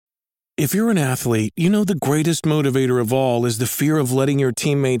If you're an athlete, you know the greatest motivator of all is the fear of letting your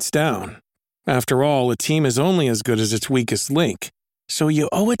teammates down. After all, a team is only as good as its weakest link. So you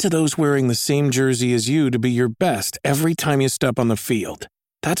owe it to those wearing the same jersey as you to be your best every time you step on the field.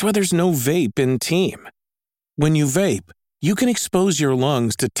 That's why there's no vape in team. When you vape, you can expose your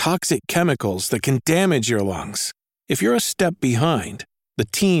lungs to toxic chemicals that can damage your lungs. If you're a step behind, the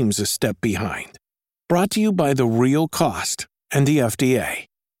team's a step behind. Brought to you by The Real Cost and the FDA.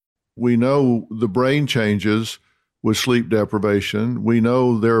 We know the brain changes with sleep deprivation. We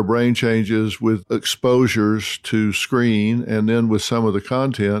know there are brain changes with exposures to screen and then with some of the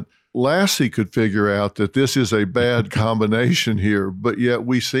content. Lassie could figure out that this is a bad combination here, but yet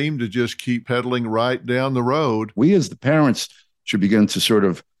we seem to just keep pedaling right down the road. We as the parents should begin to sort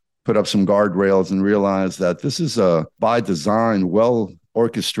of put up some guardrails and realize that this is a, by design,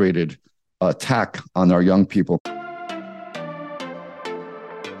 well-orchestrated attack on our young people.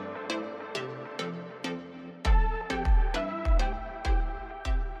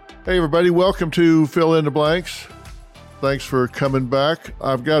 Hey, everybody. Welcome to Fill in the Blanks. Thanks for coming back.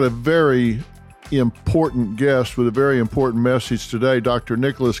 I've got a very important guest with a very important message today, Dr.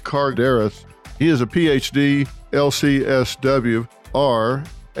 Nicholas Kardaras. He is a PhD, LCSW-R,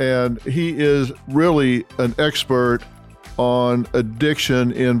 and he is really an expert on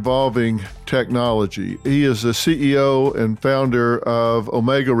addiction involving technology. He is the CEO and founder of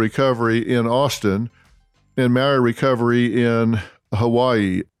Omega Recovery in Austin and Mara Recovery in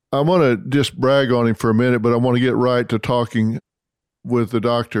Hawaii. I want to just brag on him for a minute, but I want to get right to talking with the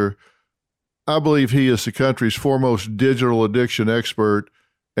doctor. I believe he is the country's foremost digital addiction expert.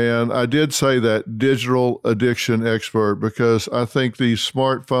 And I did say that digital addiction expert because I think these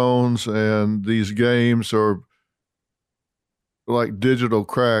smartphones and these games are like digital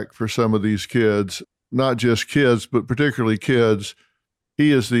crack for some of these kids, not just kids, but particularly kids.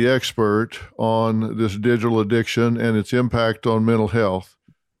 He is the expert on this digital addiction and its impact on mental health.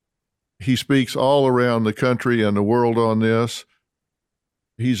 He speaks all around the country and the world on this.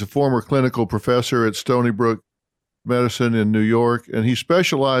 He's a former clinical professor at Stony Brook Medicine in New York, and he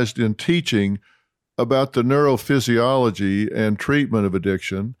specialized in teaching about the neurophysiology and treatment of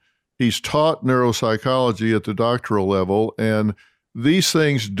addiction. He's taught neuropsychology at the doctoral level, and these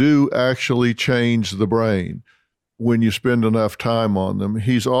things do actually change the brain when you spend enough time on them.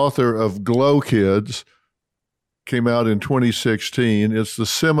 He's author of Glow Kids, came out in 2016. It's the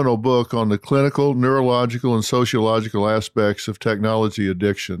seminal book on the clinical, neurological, and sociological aspects of technology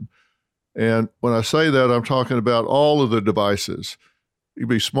addiction. And when I say that, I'm talking about all of the devices. It could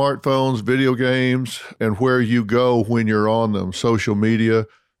be smartphones, video games, and where you go when you're on them, social media,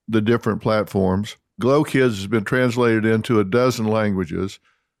 the different platforms. Glow Kids has been translated into a dozen languages.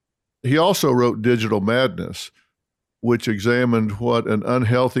 He also wrote Digital Madness, which examined what an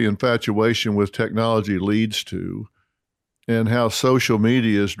unhealthy infatuation with technology leads to and how social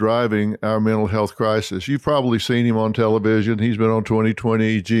media is driving our mental health crisis. You've probably seen him on television. He's been on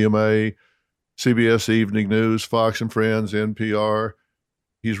 2020, GMA, CBS Evening News, Fox and Friends, NPR.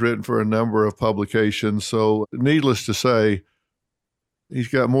 He's written for a number of publications. So needless to say, he's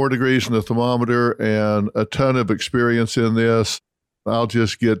got more degrees than the thermometer and a ton of experience in this. I'll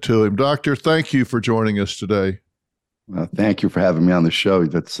just get to him. Doctor, thank you for joining us today. Thank you for having me on the show.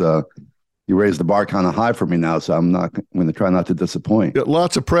 That's you raised the bar kind of high for me now, so I'm going to try not to disappoint. Got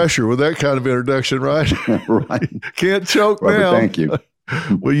lots of pressure with that kind of introduction, right? Right. Can't choke Robert, now. thank you.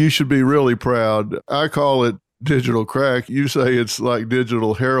 Well, you should be really proud. I call it digital crack. You say it's like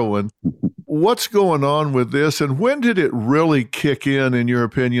digital heroin. What's going on with this, and when did it really kick in your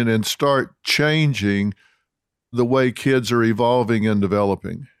opinion, and start changing the way kids are evolving and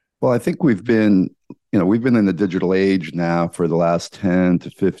developing? Well, I think we've been in the digital age now for the last 10 to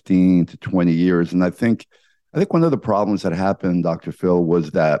 15 to 20 years. And I think one of the problems that happened, Dr. Phil,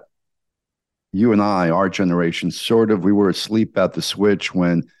 was that you and I, our generation, we were asleep at the switch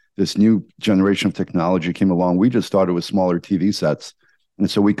when this new generation of technology came along. We just started with smaller TV sets.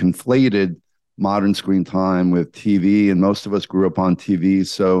 And so we conflated modern screen time with TV, and most of us grew up on TV.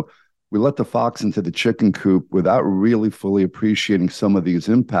 So we let the fox into the chicken coop without really fully appreciating some of these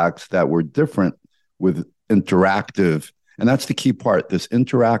impacts that were different with interactive. And that's the key part. This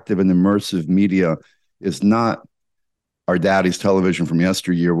interactive and immersive media is not our daddy's television from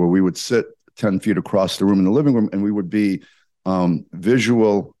yesteryear, where we would sit 10 feet across the room in the living room and we would be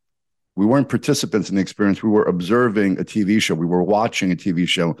visual. We weren't participants in the experience. We were observing a TV show. We were watching a TV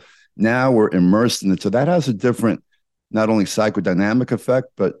show. Now we're immersed in it. So that has a different, not only psychodynamic effect,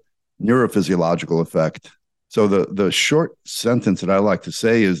 but neurophysiological effect. So the short sentence that I like to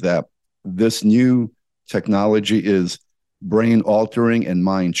say is that this new technology is brain altering and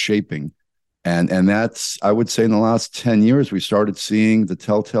mind shaping. And that's, I would say, in the last 10 years, we started seeing the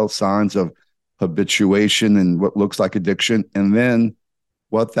telltale signs of habituation and what looks like addiction. And then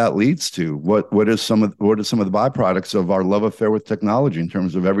what that leads to, what are some of the byproducts of our love affair with technology in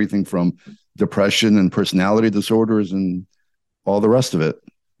terms of everything from depression and personality disorders and all the rest of it.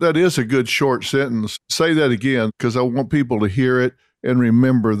 That is a good short sentence. Say that again, because I want people to hear it and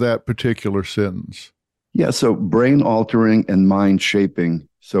remember that particular sentence. Yeah, so brain altering and mind shaping.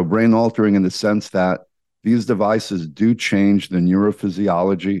 So brain altering in the sense that these devices do change the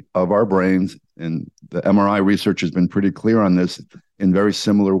neurophysiology of our brains. And the MRI research has been pretty clear on this in very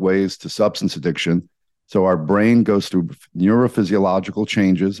similar ways to substance addiction. So our brain goes through neurophysiological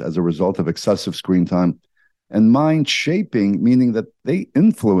changes as a result of excessive screen time, and mind shaping, meaning that they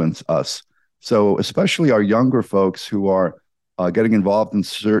influence us. So especially our younger folks who are getting involved in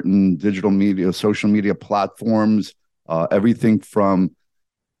certain digital media, social media platforms, everything from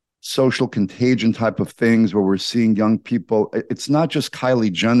social contagion type of things where we're seeing young people. It's not just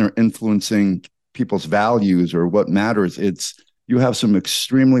Kylie Jenner influencing people's values or what matters. It's you have some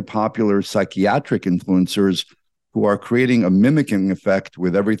extremely popular psychiatric influencers who are creating a mimicking effect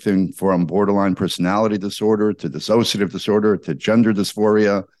with everything from borderline personality disorder to dissociative disorder to gender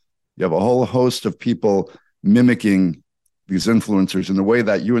dysphoria. You have a whole host of people mimicking these influencers in the way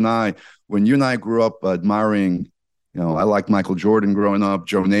that when you and I grew up admiring, I liked Michael Jordan growing up,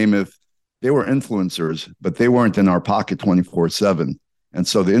 Joe Namath. They were influencers, but they weren't in our pocket 24/7. And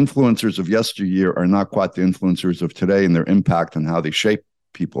so the influencers of yesteryear are not quite the influencers of today and their impact on how they shape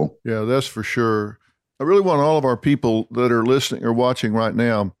people. Yeah, that's for sure. I really want all of our people that are listening or watching right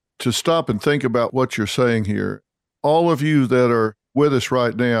now to stop and think about what you're saying here. All of you that are with us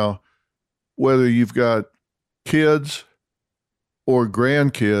right now, whether you've got kids or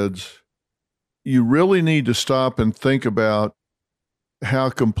grandkids, you really need to stop and think about how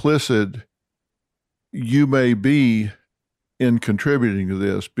complicit you may be in contributing to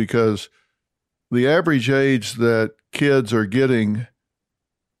this, because the average age that kids are getting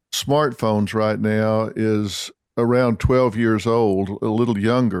smartphones right now is around 12 years old, a little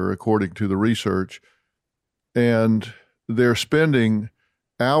younger, according to the research. And they're spending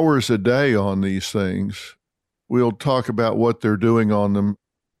hours a day on these things. We'll talk about what they're doing on them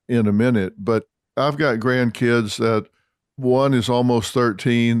in a minute, but I've got grandkids that one is almost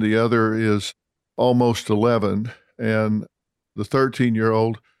 13, the other is almost 11, and the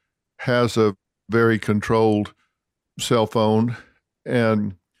 13-year-old has a very controlled cell phone,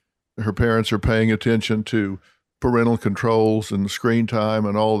 and her parents are paying attention to parental controls and screen time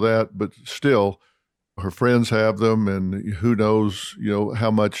and all that, but still her friends have them, and who knows,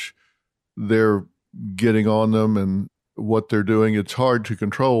 how much they're getting on them and what they're doing. It's hard to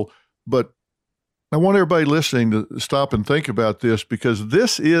control, but I want everybody listening to stop and think about this, because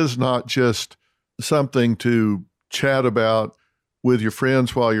this is not just something to chat about with your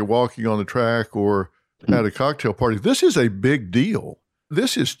friends while you're walking on the track or at a cocktail party. This is a big deal.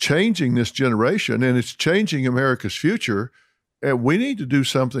 This is changing this generation, and it's changing America's future, and we need to do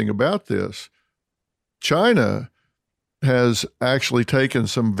something about this. China has actually taken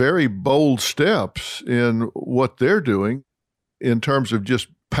some very bold steps in what they're doing in terms of just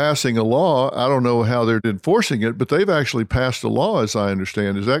passing a law. I don't know how they're enforcing it, but they've actually passed a law, as I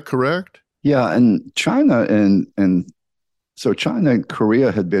understand. Is that correct? Yeah, and China so China and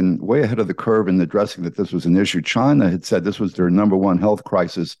Korea had been way ahead of the curve in addressing that this was an issue. China had said this was their number one health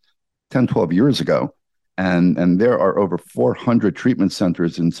crisis 10, 12 years ago. And there are over 400 treatment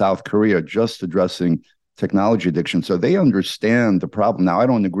centers in South Korea just addressing technology addiction. So they understand the problem. Now, I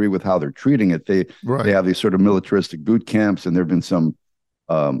don't agree with how they're treating it. They have these sort of militaristic boot camps, and there have been some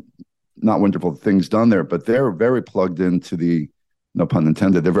not wonderful things done there, but they're very plugged into the, no pun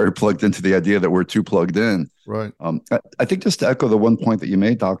intended, they're very plugged into the idea that we're too plugged in. Right. I think just to echo the one point that you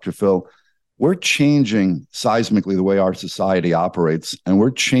made, Dr. Phil, we're changing seismically the way our society operates, and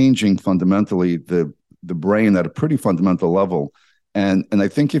we're changing fundamentally the brain at a pretty fundamental level. And I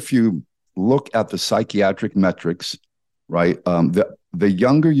think if you look at the psychiatric metrics, right, the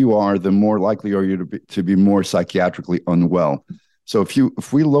younger you are, the more likely are you to be more psychiatrically unwell. So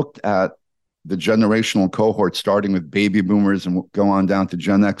if we looked at the generational cohort, starting with baby boomers and go on down to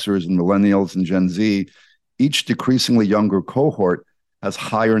Gen Xers and millennials and Gen Z, each decreasingly younger cohort has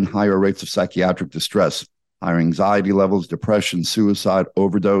higher and higher rates of psychiatric distress, higher anxiety levels, depression, suicide,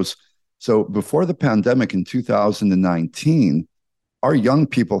 overdose. So before the pandemic in 2019, our young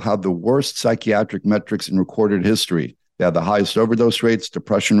people had the worst psychiatric metrics in recorded history. They had the highest overdose rates,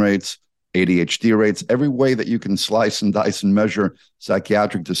 depression rates, ADHD rates, every way that you can slice and dice and measure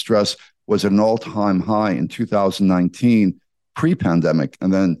psychiatric distress was at an all-time high in 2019, pre-pandemic.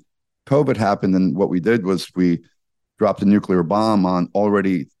 And then COVID happened, and what we did was we dropped a nuclear bomb on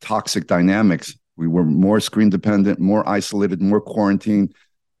already toxic dynamics. We were more screen dependent, more isolated, more quarantined.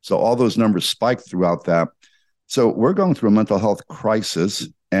 So all those numbers spiked throughout that. So we're going through a mental health crisis.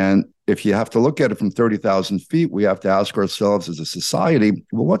 And if you have to look at it from 30,000 feet, we have to ask ourselves as a society,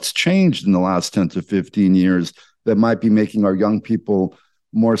 well, what's changed in the last 10 to 15 years that might be making our young people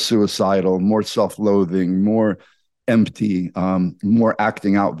more suicidal, more self-loathing, more empty, more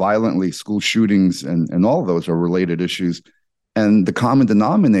acting out violently? School shootings and all of those are related issues. And the common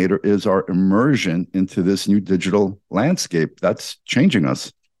denominator is our immersion into this new digital landscape that's changing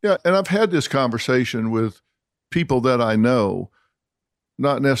us. Yeah, and I've had this conversation with people that I know,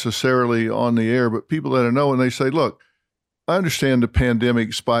 not necessarily on the air, but people that I know, and they say, look, I understand the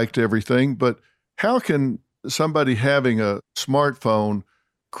pandemic spiked everything, but how can somebody having a smartphone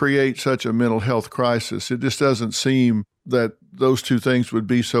create such a mental health crisis? It just doesn't seem that those two things would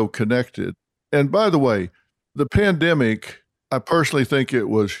be so connected. And by the way, the pandemic, I personally think it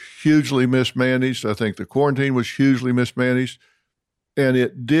was hugely mismanaged. I think the quarantine was hugely mismanaged, and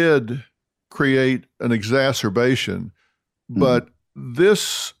it did create an exacerbation. But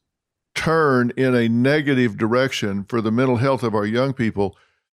this turn in a negative direction for the mental health of our young people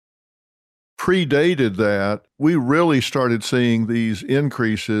predated that. We really started seeing these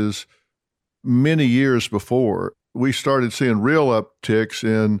increases many years before. We started seeing real upticks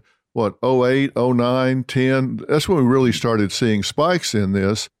in what, 08, 09, 10. That's when we really started seeing spikes in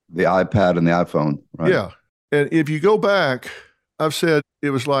this. The iPad and the iPhone, right? Yeah. And if you go back, I've said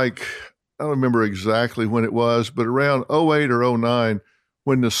it was like, I don't remember exactly when it was, but around 08 or 09,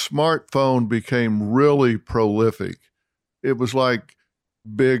 when the smartphone became really prolific. It was like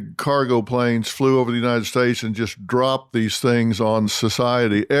big cargo planes flew over the United States and just dropped these things on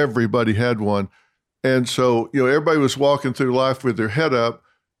society. Everybody had one. And so, everybody was walking through life with their head up.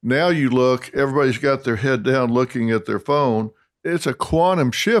 Now you look, everybody's got their head down looking at their phone. It's a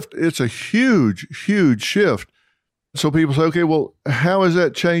quantum shift. It's a huge, huge shift. So people say, okay, well, how is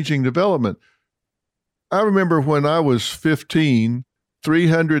that changing development? I remember when I was 15,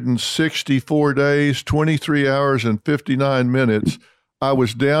 364 days, 23 hours, and 59 minutes, I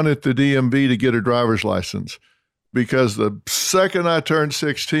was down at the DMV to get a driver's license, because the second I turned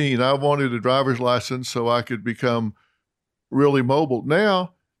 16, I wanted a driver's license so I could become really mobile.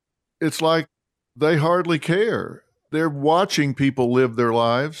 Now, it's like they hardly care. They're watching people live their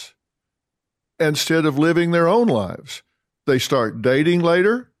lives instead of living their own lives. They start dating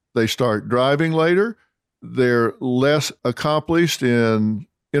later. They start driving later. They're less accomplished in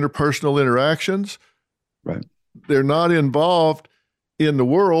interpersonal interactions. Right. They're not involved in the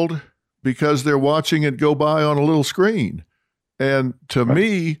world because they're watching it go by on a little screen. And to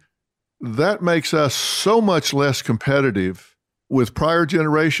me, that makes us so much less competitive with prior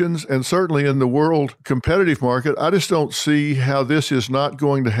generations, and certainly in the world competitive market. I just don't see how this is not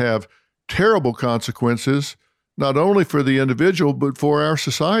going to have terrible consequences, not only for the individual, but for our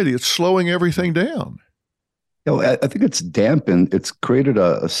society. It's slowing everything down. I think it's dampened. It's created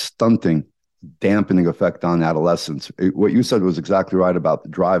a stunting, dampening effect on adolescents. What you said was exactly right about the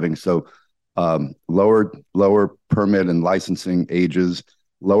driving. So lower permit and licensing ages,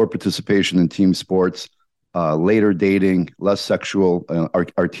 lower participation in team sports, later dating, less sexual.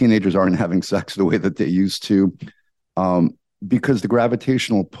 Our teenagers aren't having sex the way that they used to, because the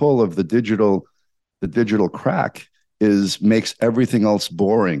gravitational pull of the digital crack makes everything else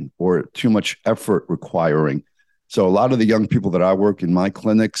boring or too much effort requiring. So a lot of the young people that I work in my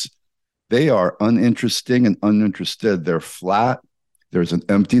clinics, they are uninteresting and uninterested. They're flat. There's an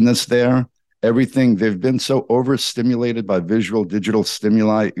emptiness there. Everything, they've been so overstimulated by visual, digital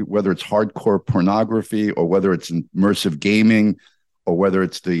stimuli, whether it's hardcore pornography or whether it's immersive gaming or whether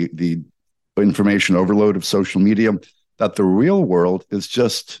it's the information overload of social media, that the real world is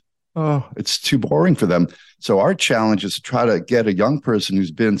just, it's too boring for them. So our challenge is to try to get a young person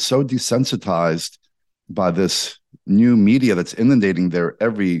who's been so desensitized by this new media that's inundating their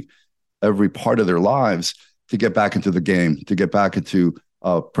every part of their lives to get back into the game, to get back into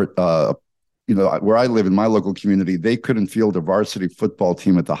where I live in my local community, they couldn't field a varsity football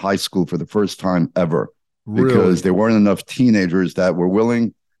team at the high school for the first time ever. Really? Because there weren't enough teenagers that were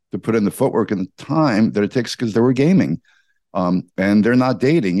willing to put in the footwork and the time that it takes, because they were gaming. And they're not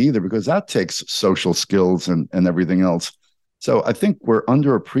dating either, because that takes social skills and everything else. So I think we're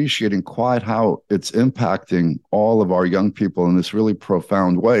underappreciating quite how it's impacting all of our young people in this really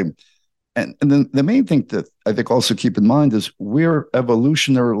profound way. And then the main thing that I think also keep in mind is we're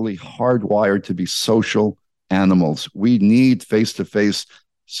evolutionarily hardwired to be social animals. We need face-to-face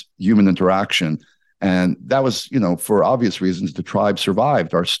human interaction. And that was, for obvious reasons, the tribe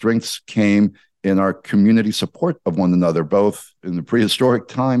survived. Our strengths came in our community support of one another, both in the prehistoric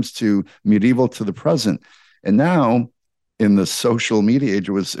times to medieval to the present. And now in the social media age,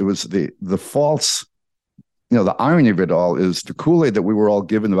 it was the false, the irony of it all is the Kool-Aid that we were all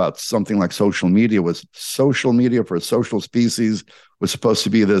given about something like social media was social media for a social species was supposed to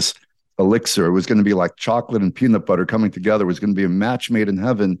be this elixir. It was going to be like chocolate and peanut butter coming together. It was going to be a match made in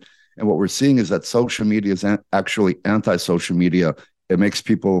heaven. And what we're seeing is that social media is actually anti-social media. It makes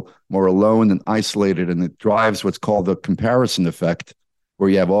people more alone and isolated, and it drives what's called the comparison effect, where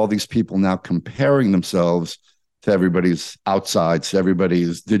you have all these people now comparing themselves to everybody's outsides, to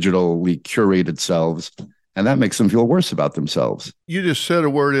everybody's digitally curated selves, and that makes them feel worse about themselves. You just said a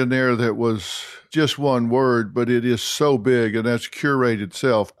word in there that was just one word, but it is so big, and that's curated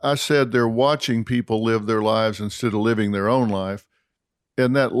self. I said they're watching people live their lives instead of living their own life,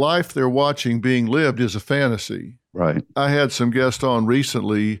 and that life they're watching being lived is a fantasy. Right. I had some guests on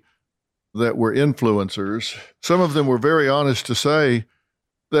recently that were influencers. Some of them were very honest to say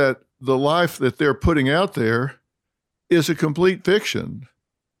that the life that they're putting out there is a complete fiction.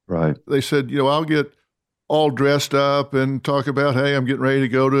 Right. They said, I'll get all dressed up and talk about, hey, I'm getting ready to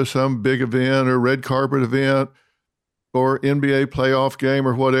go to some big event or red carpet event or NBA playoff game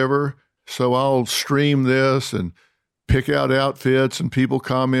or whatever. So I'll stream this and pick out outfits and people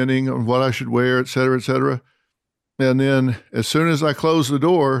commenting on what I should wear, et cetera, et cetera. And then as soon as I close the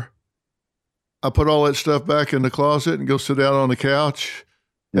door, I put all that stuff back in the closet and go sit down on the couch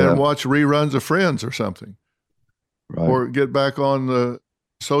and watch reruns of Friends or something. Right. Or get back on the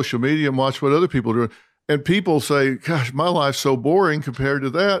social media and watch what other people are doing. And people say, gosh, my life's so boring compared to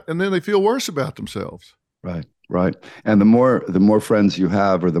that. And then they feel worse about themselves. Right, right. And the more friends you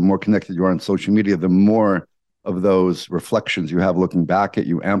have or the more connected you are on social media, the more of those reflections you have looking back at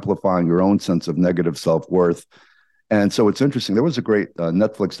you, amplifying your own sense of negative self-worth. And so it's interesting. There was a great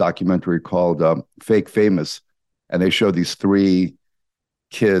Netflix documentary called Fake Famous, and they showed these 3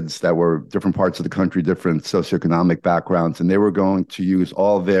 kids that were different parts of the country, different socioeconomic backgrounds, and they were going to use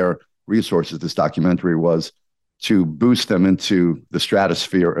all their resources, this documentary was, to boost them into the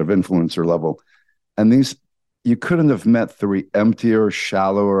stratosphere of influencer level. And you couldn't have met 3 emptier,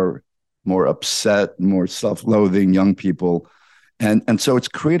 shallower, more upset, more self-loathing young people. And so it's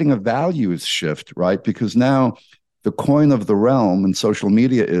creating a values shift, right? Because now the coin of the realm in social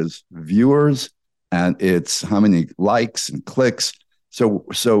media is viewers, and it's how many likes and clicks. So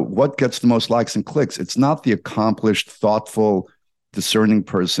what gets the most likes and clicks? It's not the accomplished, thoughtful, discerning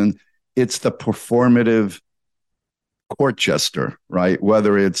person. It's the performative court jester, right?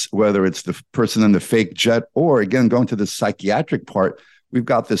 Whether it's the person in the fake jet, or again, going to the psychiatric part, we've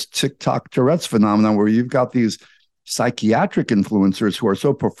got this TikTok Tourette's phenomenon where you've got these psychiatric influencers who are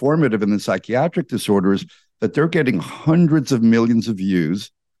so performative in the psychiatric disorders that they're getting hundreds of millions of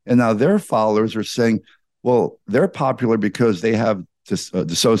views. And now their followers are saying, well, they're popular because they have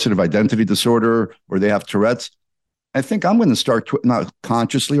dissociative identity disorder or they have Tourette's. I think I'm going to start, not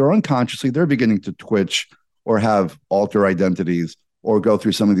consciously or unconsciously, they're beginning to twitch or have alter identities or go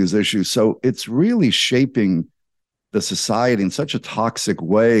through some of these issues. So it's really shaping the society in such a toxic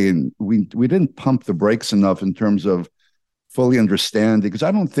way. And we didn't pump the brakes enough in terms of fully understanding, because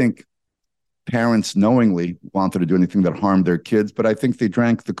I don't think parents knowingly wanted to do anything that harmed their kids, but I think they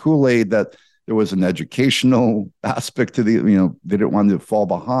drank the Kool-Aid that there was an educational aspect to they didn't want to fall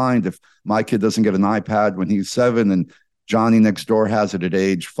behind. If my kid doesn't get an iPad when he's 7 and Johnny next door has it at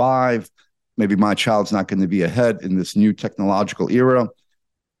age 5, maybe my child's not going to be ahead in this new technological era.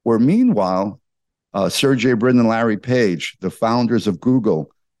 Where meanwhile, Sergey Brin and Larry Page, the founders of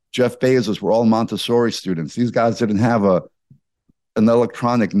Google, Jeff Bezos, were all Montessori students. These guys didn't have an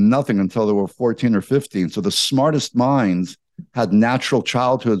electronic nothing until they were 14 or 15. So the smartest minds had natural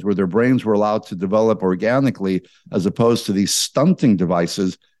childhoods where their brains were allowed to develop organically, as opposed to these stunting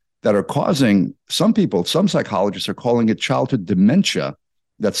devices that are causing, some psychologists are calling it childhood dementia,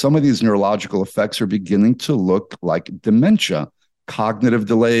 that some of these neurological effects are beginning to look like dementia, cognitive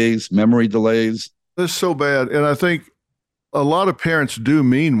delays, memory delays. That's so bad. And I think a lot of parents do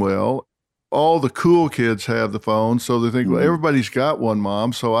mean well. All the cool kids have the phone, so they think, well, everybody's got one,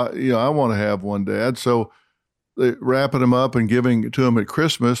 Mom, so I want to have one, Dad. So they wrapping them up and giving it to them at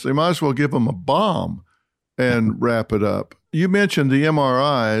Christmas, they might as well give them a bomb and wrap it up. You mentioned the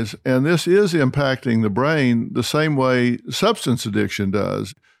MRIs, and this is impacting the brain the same way substance addiction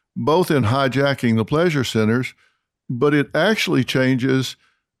does, both in hijacking the pleasure centers, but it actually changes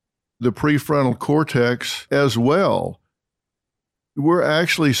the prefrontal cortex as well. We're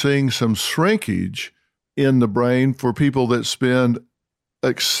actually seeing some shrinkage in the brain for people that spend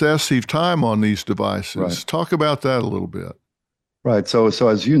excessive time on these devices. Right. Talk about that a little bit. Right. So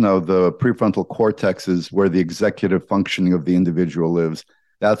as you know, the prefrontal cortex is where the executive functioning of the individual lives.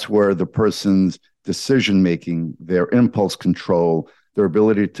 That's where the person's decision making, their impulse control, their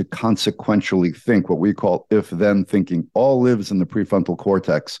ability to consequentially think, what we call if-then thinking, all lives in the prefrontal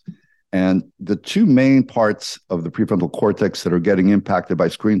cortex. And the two main parts of the prefrontal cortex that are getting impacted by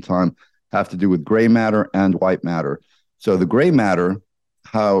screen time have to do with gray matter and white matter. So the gray matter,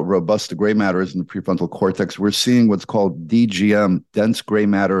 how robust the gray matter is in the prefrontal cortex, we're seeing what's called DGM, dense gray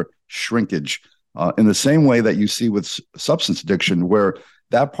matter shrinkage, in the same way that you see with substance addiction, where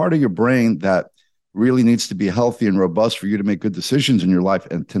that part of your brain that really needs to be healthy and robust for you to make good decisions in your life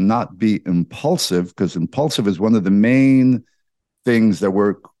and to not be impulsive, because impulsive is one of the main things that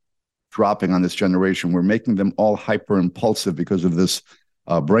we're dropping on this generation. We're making them all hyper impulsive because of this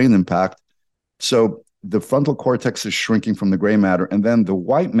brain impact. So the frontal cortex is shrinking from the gray matter. And then the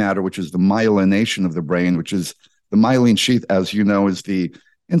white matter, which is the myelination of the brain, which is the myelin sheath, as you know, is the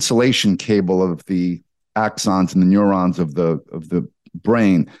insulation cable of the axons and the neurons of the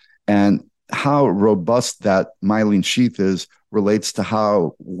brain. And how robust that myelin sheath is relates to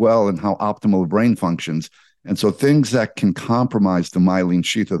how well and how optimal the brain functions. And so things that can compromise the myelin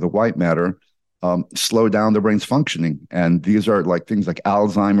sheath of the white matter slow down the brain's functioning. And these are like things like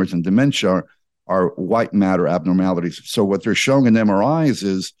Alzheimer's and dementia are white matter abnormalities. So what they're showing in MRIs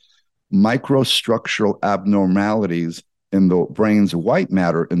is microstructural abnormalities in the brain's white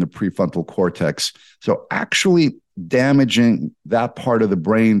matter in the prefrontal cortex. So actually damaging that part of the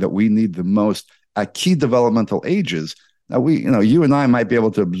brain that we need the most at key developmental ages. Now you and I might be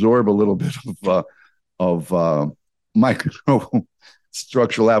able to absorb a little bit of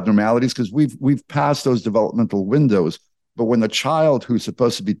microstructural abnormalities because we've passed those developmental windows. But when a child who's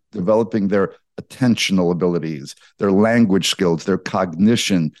supposed to be developing their attentional abilities, their language skills, their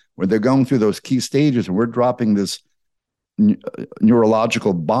cognition, when they're going through those key stages and we're dropping this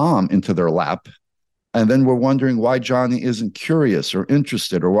neurological bomb into their lap, and then we're wondering why Johnny isn't curious or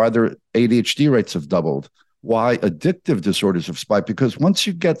interested, or why their ADHD rates have doubled, why addictive disorders have spiked, because once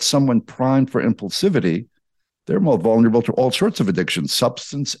you get someone primed for impulsivity, they're more vulnerable to all sorts of addictions,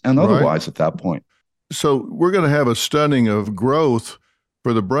 substance and otherwise at that point. So we're going to have a stunning of growth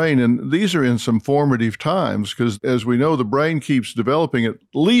for the brain. And these are in some formative times because, as we know, the brain keeps developing at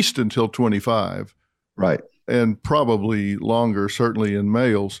least until 25. Right. And probably longer, certainly in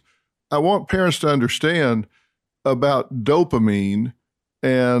males. I want parents to understand about dopamine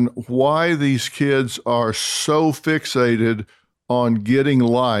and why these kids are so fixated on getting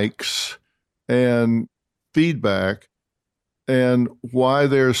likes and feedback, and why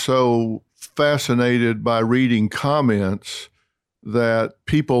they're so fascinated by reading comments that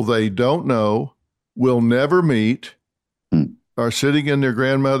people they don't know, will never meet, are sitting in their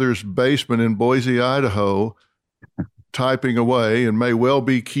grandmother's basement in Boise, Idaho, typing away, and may well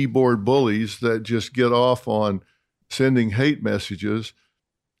be keyboard bullies that just get off on sending hate messages.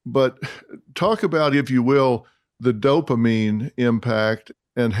 But talk about, if you will, the dopamine impact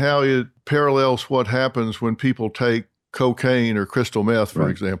and how it parallels what happens when people take cocaine or crystal meth, for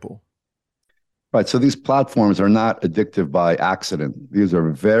example. Right. So these platforms are not addictive by accident. These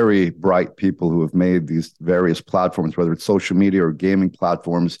are very bright people who have made these various platforms, whether it's social media or gaming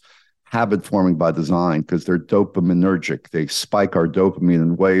platforms, habit forming by design, because they're dopaminergic. They spike our dopamine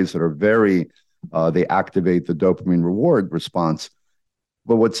in ways that are very, they activate the dopamine reward response.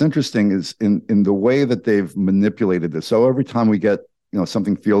 But what's interesting is in the way that they've manipulated this. So every time we get,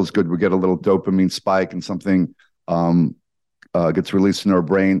 something feels good, we get a little dopamine spike and something gets released in our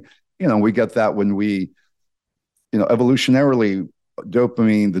brain. We get that when we, evolutionarily,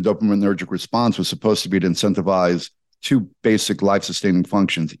 dopamine, the dopaminergic response was supposed to be to incentivize two basic life-sustaining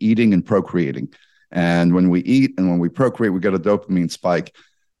functions, eating and procreating. And when we eat and when we procreate, we get a dopamine spike.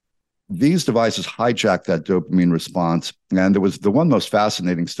 These devices hijack that dopamine response. And there was the one most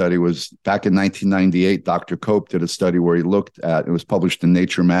fascinating study was back in 1998, Dr. Cope did a study where he looked at, it was published in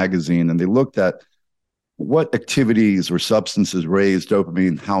Nature magazine, and they looked at what activities or substances raise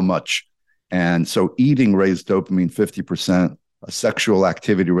dopamine, how much. And so eating raised dopamine 50%, sexual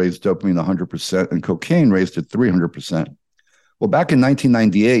activity raised dopamine 100%, and cocaine raised it 300%. Well, back in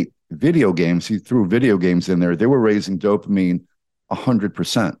 1998, video games, he threw video games in there, they were raising dopamine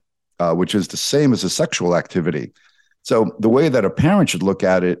 100%, which is the same as a sexual activity. So the way that a parent should look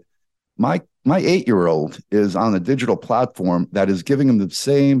at it, my 8-year-old is on a digital platform that is giving him the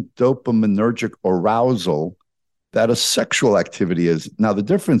same dopaminergic arousal that a sexual activity is. Now, the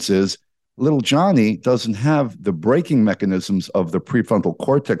difference is little Johnny doesn't have the braking mechanisms of the prefrontal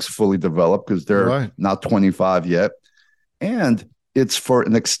cortex fully developed because they're not 25 yet. And it's for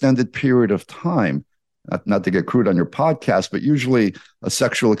an extended period of time. Not to get crude on your podcast, but usually a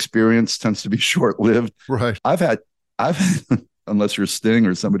sexual experience tends to be short-lived. Right. I've had unless you're Sting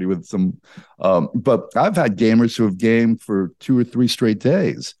or somebody with some, but I've had gamers who have gamed for 2 or 3 straight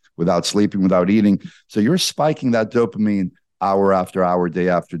days without sleeping, without eating. So you're spiking that dopamine hour after hour, day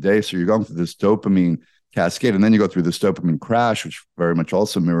after day. So you're going through this dopamine cascade, and then you go through this dopamine crash, which very much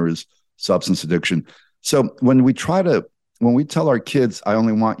also mirrors substance addiction. So when we tell our kids, I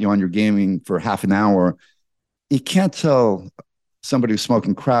only want you on your gaming for half an hour, you can't tell somebody who's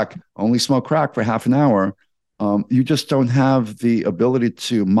smoking crack, only smoke crack for half an hour. You just don't have the ability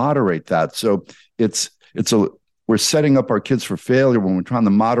to moderate that. So we're setting up our kids for failure when we're trying to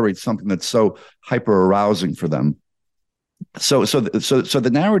moderate something that's so hyper arousing for them. So the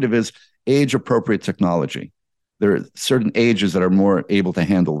narrative is age appropriate technology. There are certain ages that are more able to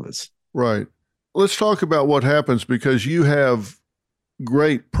handle this. Right. Let's talk about what happens, because you have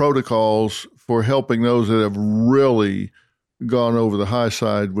great protocols for helping those that have really gone over the high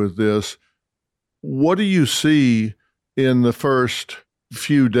side with this. What do you see in the first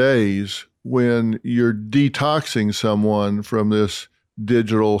few days when you're detoxing someone from this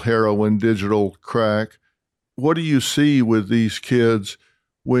digital heroin, digital crack? What do you see with these kids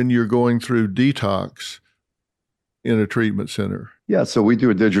when you're going through detox in a treatment center? Yeah, so we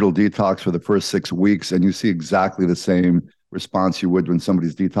do a digital detox for the first 6 weeks, and you see exactly the same response you would when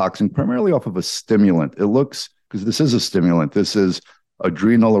somebody's detoxing, primarily off of a stimulant. It looks, because this is a stimulant, this is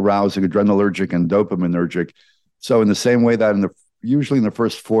adrenal arousing, adrenergic, and dopaminergic. So in the same way that usually in the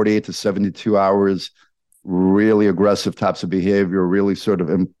first 48 to 72 hours, really aggressive types of behavior, really sort of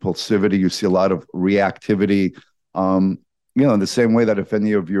impulsivity, you see a lot of reactivity. In the same way that if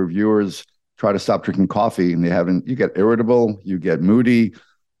any of your viewers try to stop drinking coffee and you get irritable, you get moody,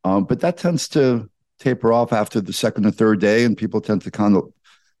 but that tends to taper off after the second or third day, and people tend to kind of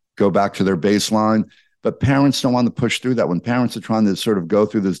go back to their baseline. But parents don't want to push through that. When parents are trying to sort of go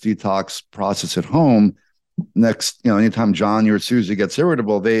through this detox process at home, anytime Johnny or Susie gets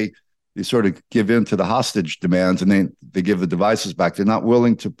irritable, they sort of give in to the hostage demands, and they give the devices back. They're not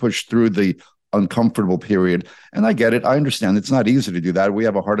willing to push through the uncomfortable period. And I get it. I understand. It's not easy to do that. We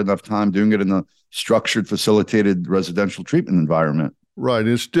have a hard enough time doing it in a structured, facilitated residential treatment environment. Right.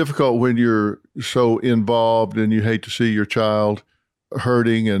 It's difficult when you're so involved and you hate to see your child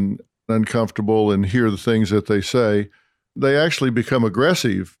hurting and uncomfortable and hear the things that they say. They actually become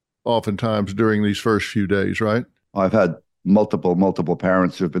aggressive oftentimes during these first few days, right? I've had multiple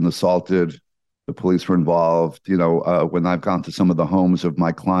parents who have been assaulted. The police were involved. When I've gone to some of the homes of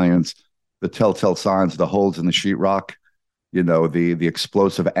my clients, the telltale signs, the holes in the sheetrock, the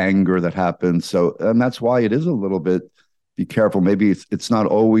explosive anger that happens. So, and that's why it is a little bit, be careful. Maybe it's not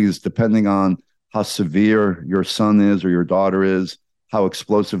always, depending on how severe your son is or your daughter is, how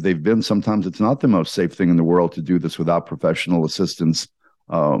explosive they've been. Sometimes it's not the most safe thing in the world to do this without professional assistance.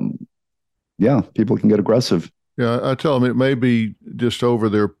 People can get aggressive. Yeah, I tell them it may be just over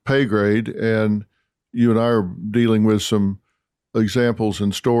their pay grade, and you and I are dealing with some examples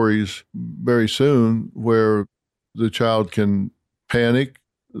and stories very soon where the child can panic.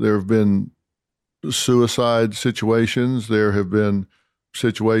 There have been suicide situations. There have been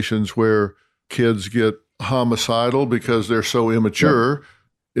situations where kids get homicidal because they're so immature.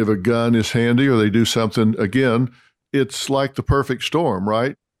 Yeah. If a gun is handy or they do something, again, it's like the perfect storm,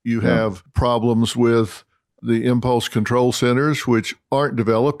 right? You have problems with the impulse control centers, which aren't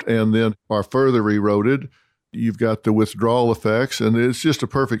developed and then are further eroded. You've got the withdrawal effects, and it's just a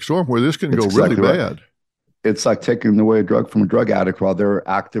perfect storm where this can go really bad. It's like taking away a drug from a drug addict while they're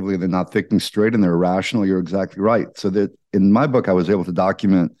not thinking straight and they're irrational. You're exactly right. So that in my book, I was able to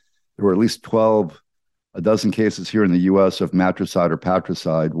document there were at least a dozen cases here in the U.S. of matricide or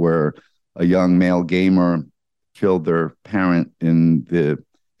patricide, where a young male gamer killed their parent in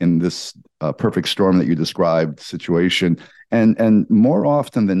this perfect storm that you described situation. And more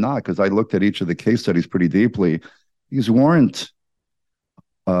often than not, because I looked at each of the case studies pretty deeply, these weren't,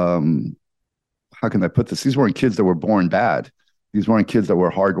 how can I put this? These weren't kids that were born bad. These weren't kids that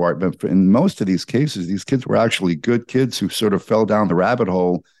were hardwired. But in most of these cases, these kids were actually good kids who sort of fell down the rabbit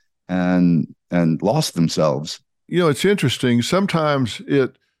hole and lost themselves. It's interesting. Sometimes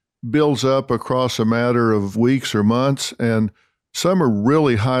it builds up across a matter of weeks or months, and some are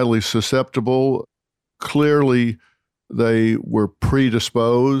really highly susceptible. Clearly, they were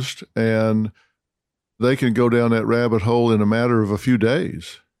predisposed, and they can go down that rabbit hole in a matter of a few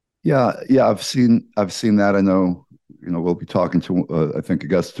days. Yeah, I've seen that. I know, we'll be talking to, I think, a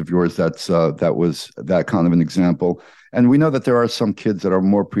guest of yours that was that kind of an example. And we know that there are some kids that are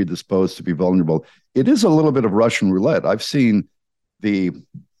more predisposed to be vulnerable. It is a little bit of Russian roulette. I've seen the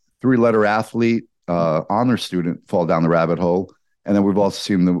three-letter athlete, honor student fall down the rabbit hole. And then we've also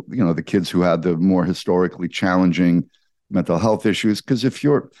seen the kids who had the more historically challenging mental health issues. Because if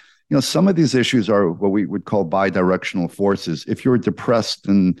you're, some of these issues are what we would call bi-directional forces. If you're depressed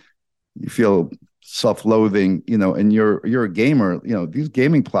and you feel self-loathing, and you're a gamer, these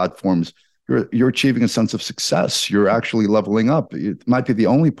gaming platforms, you're achieving a sense of success. You're actually leveling up. It might be the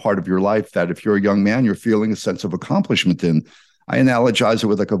only part of your life that if you're a young man, you're feeling a sense of accomplishment in. I analogize it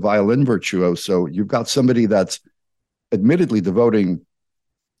with like a violin virtuoso. You've got somebody that's admittedly devoting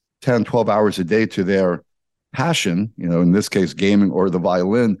 10, 12 hours a day to their passion, in this case, gaming or the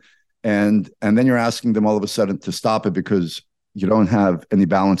violin. And then you're asking them all of a sudden to stop it because you don't have any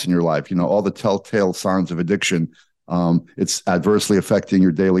balance in your life. All the telltale signs of addiction. It's adversely affecting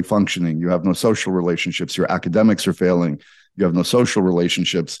your daily functioning. You have no social relationships. Your academics are failing. You have no social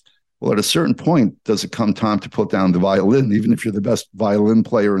relationships. Well, at a certain point, does it come time to put down the violin? Even if you're the best violin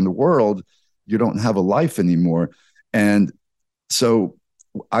player in the world, you don't have a life anymore. And so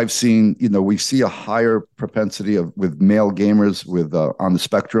I've seen, we see a higher propensity with male gamers with on the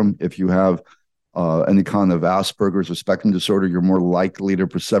spectrum. If you have any kind of Asperger's or spectrum disorder, you're more likely to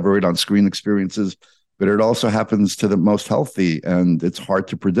perseverate on screen experiences. But it also happens to the most healthy, and it's hard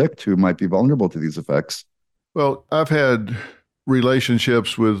to predict who might be vulnerable to these effects. Well, I've had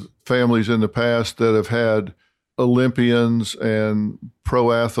relationships with families in the past that have had Olympians and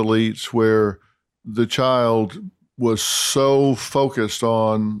pro athletes where the child was so focused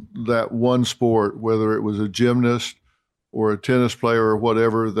on that one sport, whether it was a gymnast or a tennis player or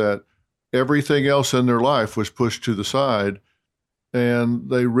whatever, that everything else in their life was pushed to the side. And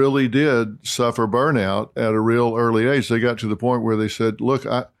they really did suffer burnout at a real early age. They got to the point where they said, look,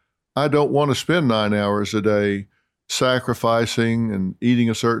 I don't want to spend 9 hours a day sacrificing and eating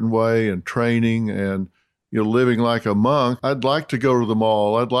a certain way and training and living like a monk. I'd like to go to the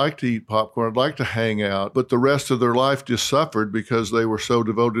mall. I'd like to eat popcorn. I'd like to hang out. But the rest of their life just suffered because they were so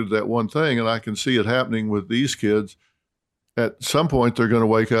devoted to that one thing. And I can see it happening with these kids. At some point, they're going to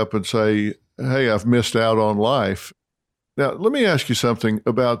wake up and say, hey, I've missed out on life. Now, let me ask you something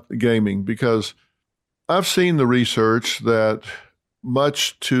about gaming, because I've seen the research that,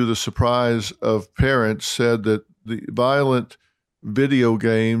 much to the surprise of parents, said that the violent video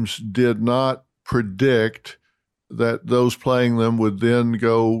games did not predict that those playing them would then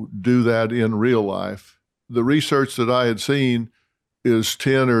go do that in real life. The research that I had seen is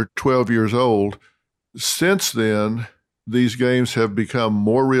 10 or 12 years old. Since then, these games have become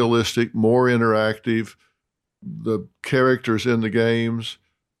more realistic, more interactive. The characters in the games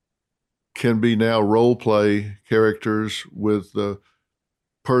can be now role play characters with the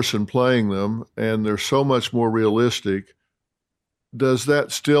person playing them, and they're so much more realistic. Does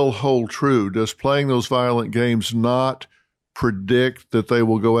that still hold true? Does playing those violent games not predict that they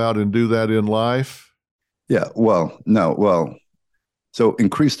will go out and do that in life? Yeah, no. So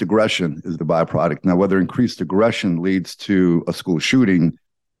increased aggression is the byproduct. Now, whether increased aggression leads to a school shooting,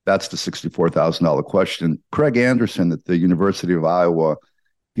 that's the $64,000 question. Craig Anderson at the University of Iowa,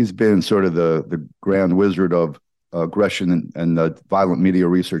 he's been sort of the grand wizard of aggression and violent media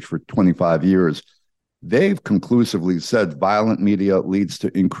research for 25 years. They've conclusively said violent media leads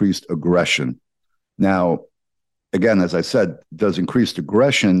to increased aggression. Now, again, as I said, does increased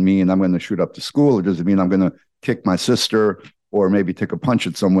aggression mean I'm going to shoot up the school, or does it mean I'm going to kick my sister or maybe take a punch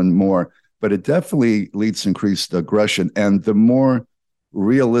at someone more? But it definitely leads to increased aggression. And the more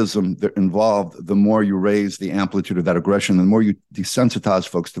realism involved, the more you raise the amplitude of that aggression, the more you desensitize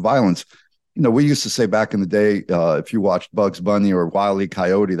folks to violence. We used to say back in the day, if you watched Bugs Bunny or Wile E.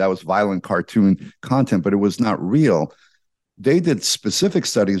 Coyote, that was violent cartoon content, but it was not real. They did specific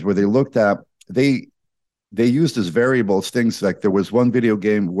studies where they looked at, they used as variables things like there was one video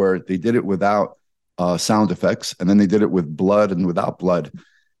game where they did it without sound effects, and then they did it with blood and without blood.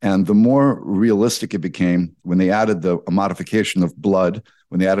 And the more realistic it became when they added a modification of blood,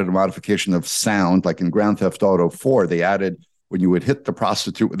 when they added a modification of sound, like in Grand Theft Auto 4, they added when you would hit the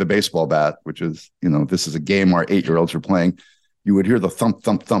prostitute with a baseball bat, which is, this is a game our 8-year-olds are playing, you would hear the thump,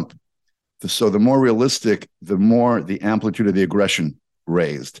 thump, thump. So the more realistic, the more the amplitude of the aggression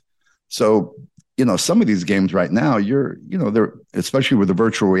raised. So, some of these games right now, they're, especially with the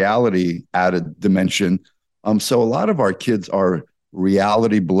virtual reality added dimension. So a lot of our kids are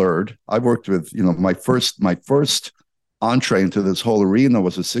reality blurred. I've worked with, my first entree into this whole arena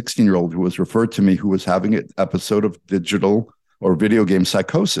was a 16-year-old who was referred to me who was having an episode of digital or video game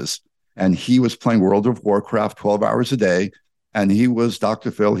psychosis. And he was playing World of Warcraft 12 hours a day. And he was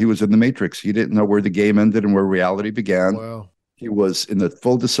Dr. Phil. He was in the Matrix. He didn't know where the game ended and where reality began. Wow. He was in the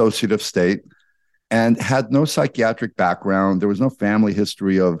full dissociative state. and had no psychiatric background. There was no family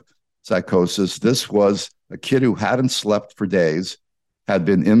history of psychosis. This was a kid who hadn't slept for days, had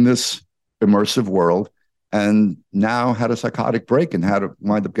been in this immersive world, and now had a psychotic break and had to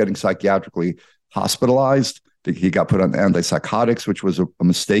wind up getting psychiatrically hospitalized. He got put on antipsychotics, which was a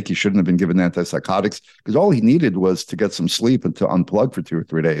mistake. He shouldn't have been given antipsychotics because all he needed was to get some sleep and to unplug for 2 or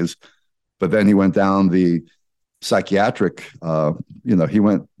 3 days. But then he went down the psychiatric,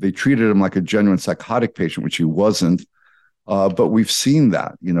 they treated him like a genuine psychotic patient, which he wasn't. But we've seen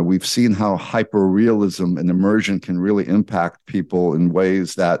that, we've seen how hyperrealism and immersion can really impact people in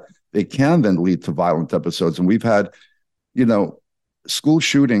ways that they can then lead to violent episodes. And we've had, school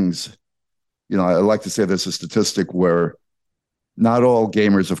shootings. I like to say there's a statistic where not all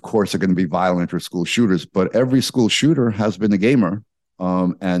gamers, of course, are going to be violent or school shooters, but every school shooter has been a gamer.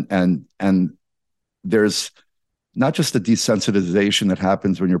 And there's not just the desensitization that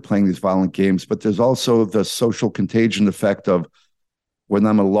happens when you're playing these violent games, but there's also the social contagion effect of when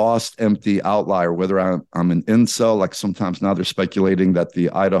I'm a lost, empty outlier, whether I'm an incel, like sometimes now they're speculating that the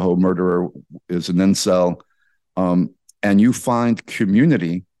Idaho murderer is an incel, and you find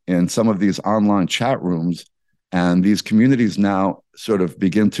community in some of these online chat rooms, and these communities now sort of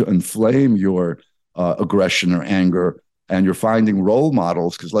begin to inflame your aggression or anger, and you're finding role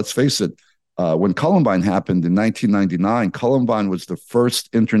models, because let's face it, when Columbine happened in 1999, Columbine was the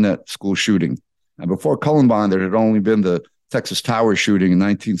first internet school shooting. And before Columbine, there had only been the Texas Tower shooting in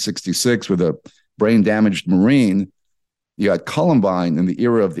 1966 with a brain-damaged Marine. You had Columbine in the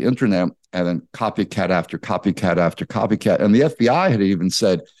era of the internet, and then copycat after copycat after copycat. And the FBI had even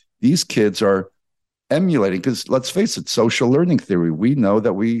said, these kids are emulating, because let's face it, social learning theory, we know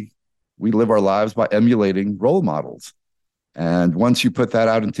that we live our lives by emulating role models. And once you put that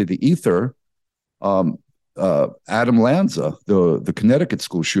out into the ether, Adam Lanza, the Connecticut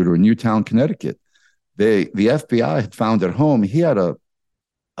school shooter in Newtown, Connecticut, the FBI had found at home, he had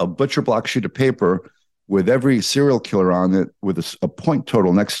a butcher block sheet of paper with every serial killer on it with a point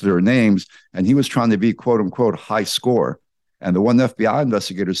total next to their names, and he was trying to be, quote unquote, high score. And the one FBI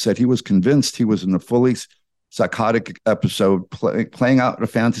investigator said he was convinced he was in a fully psychotic episode playing out a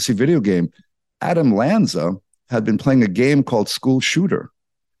fantasy video game. Adam Lanza had been playing a game called School Shooter,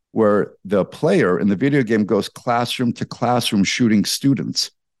 where the player in the video game goes classroom to classroom shooting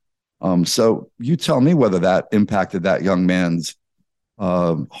students. So you tell me whether that impacted that young man's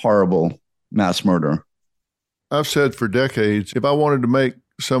horrible mass murder. I've said for decades, if I wanted to make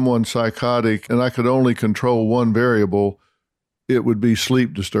someone psychotic and I could only control one variable, it would be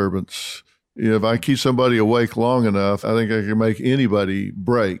sleep disturbance. If I keep somebody awake long enough, I think I can make anybody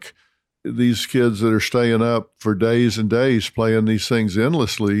break. These kids that are staying up for days and days playing these things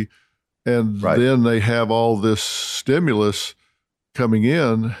endlessly, and then they have all this stimulus coming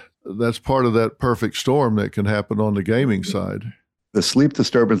in, that's part of that perfect storm that can happen on the gaming side. The sleep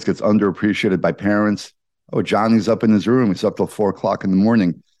disturbance gets underappreciated by parents. Oh, Johnny's up in his room. He's up till 4 o'clock in the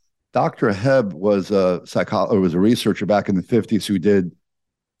morning. Dr. Hebb was a researcher back in the 50s who did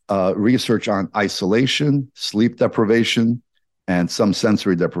research on isolation, sleep deprivation, and some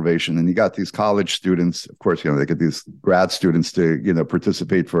sensory deprivation. And you got these college students, of course, they get these grad students to,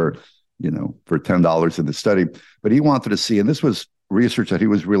 participate for $10 in the study. But he wanted to see, and this was research that he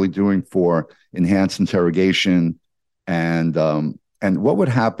was really doing for enhanced interrogation, and what would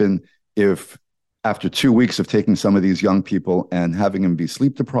happen if after 2 weeks of taking some of these young people and having them be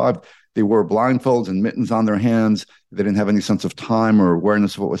sleep deprived, they wore blindfolds and mittens on their hands. They didn't have any sense of time or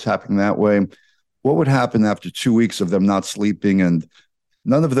awareness of what was happening that way. What would happen after 2 weeks of them not sleeping? And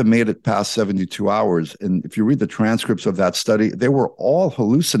none of them made it past 72 hours. And if you read the transcripts of that study, they were all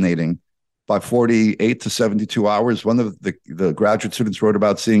hallucinating by 48 to 72 hours. One of the graduate students wrote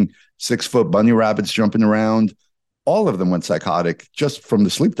about seeing 6-foot bunny rabbits jumping around. All of them went psychotic just from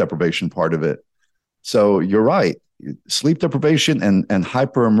the sleep deprivation part of it. So you're right. Sleep deprivation and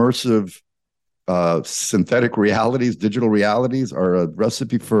hyper-immersive synthetic realities, digital realities, are a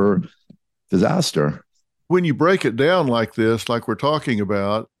recipe for disaster. When you break it down like this, like we're talking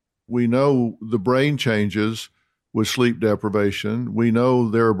about, we know the brain changes with sleep deprivation. We know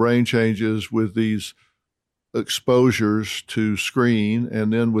there are brain changes with these exposures to screen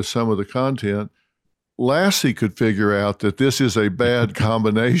and then with some of the content. Lassie could figure out that this is a bad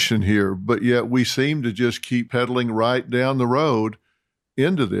combination here, but yet we seem to just keep pedaling right down the road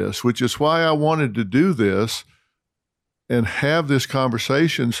into this, which is why I wanted to do this and have this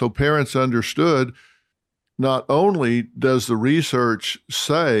conversation so parents understood not only does the research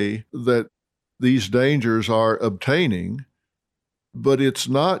say that these dangers are obtaining, But it's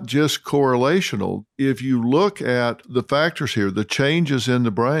not just correlational. If you look at the factors here, the changes in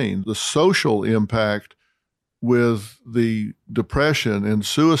the brain, the social impact with the depression and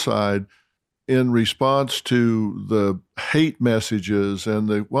suicide in response to the hate messages and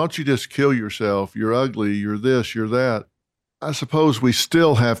the, why don't you just kill yourself? You're ugly, you're this, you're that. I suppose we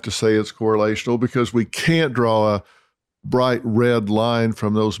still have to say it's correlational because we can't draw a bright red line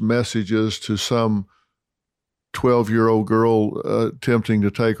from those messages to some 12-year-old girl attempting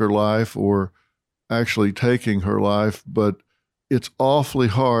to take her life or actually taking her life. But it's awfully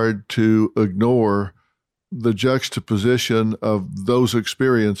hard to ignore the juxtaposition of those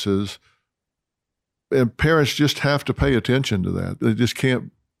experiences. And parents just have to pay attention to that. They just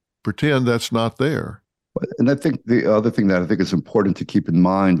can't pretend that's not there. And I think the other thing that I think is important to keep in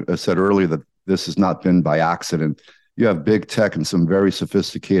mind, I said earlier that this has not been by accident. You have big tech and some very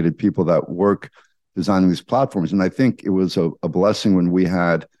sophisticated people that work designing these platforms. And I think it was a blessing when we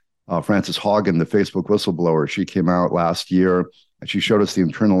had Frances Haugen, the Facebook whistleblower. She came out last year and she showed us the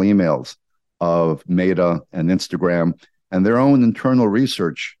internal emails of Meta and Instagram. And their own internal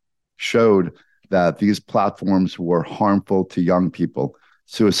research showed that these platforms were harmful to young people.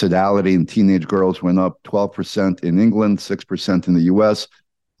 Suicidality in teenage girls went up 12% in England, 6% in the US.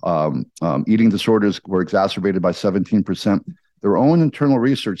 Eating disorders were exacerbated by 17%. Their own internal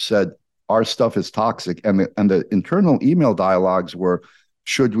research said our stuff is toxic. And the internal email dialogues were,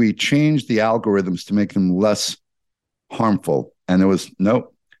 should we change the algorithms to make them less harmful? And it was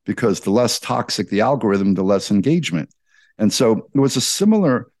no, because the less toxic the algorithm, the less engagement. And so it was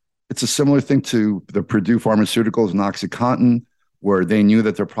it's a similar thing to the Purdue Pharmaceuticals and OxyContin, where they knew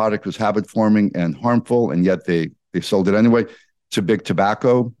that their product was habit forming and harmful, and yet they sold it anyway. To Big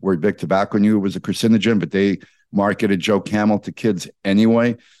Tobacco, where Big Tobacco knew it was a carcinogen, but they marketed Joe Camel to kids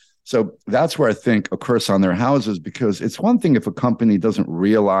anyway. So that's where I think a curse on their houses, because it's one thing if a company doesn't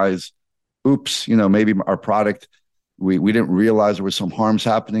realize, oops, maybe our product, we didn't realize there was some harms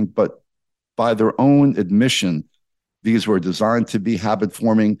happening, but by their own admission, these were designed to be habit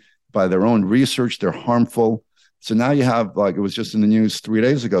forming. By their own research, they're harmful. So now you have, like it was just in the news 3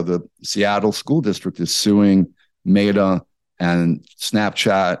 days ago, the Seattle School District is suing Meta and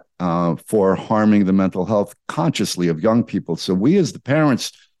Snapchat for harming the mental health consciously of young people. So we as the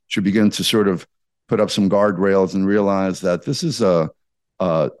parents should begin to sort of put up some guardrails and realize that this is a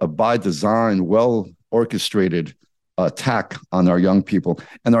by design, well orchestrated attack on our young people.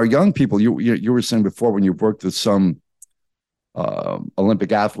 And our young people, you were saying before when you worked with some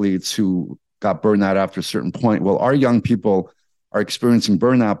Olympic athletes who got burnout after a certain point. Well, our young people are experiencing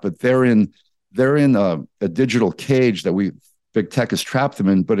burnout, but they're in a digital cage that big tech has trapped them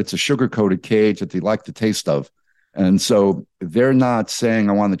in, but it's a sugar-coated cage that they like the taste of. And so they're not saying,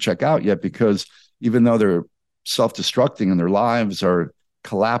 I want to check out yet, because even though they're self-destructing and their lives are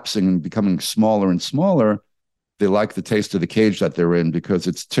collapsing and becoming smaller and smaller, they like the taste of the cage that they're in because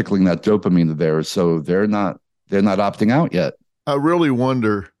it's tickling that dopamine there. So they're not opting out yet. I really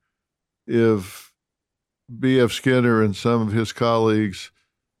wonder if B.F. Skinner and some of his colleagues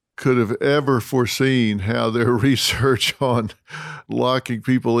could have ever foreseen how their research on locking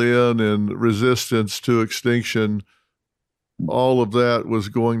people in and resistance to extinction, all of that was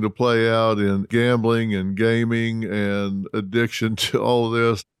going to play out in gambling and gaming and addiction to all of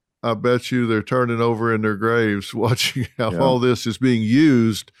this. I bet you they're turning over in their graves watching how all this is being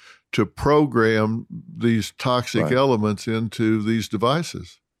used to program these toxic elements into these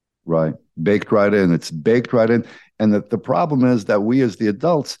devices. Right. Baked right in. It's baked right in. And the problem is that we as the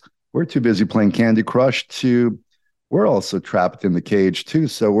adults, we're too busy playing Candy Crush we're also trapped in the cage too.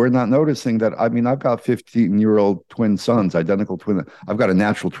 So we're not noticing that. I mean, I've got 15-year-old twin sons, identical twin. I've got a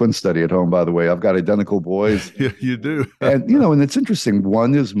natural twin study at home, by the way. I've got identical boys. Yeah, you do. And, and it's interesting.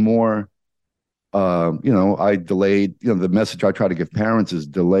 One is more, I delayed, the message I try to give parents is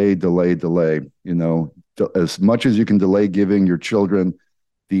delay. As much as you can delay giving your children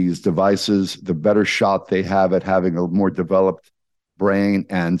these devices, the better shot they have at having a more developed brain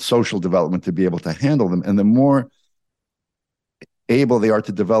and social development to be able to handle them. And the more able they are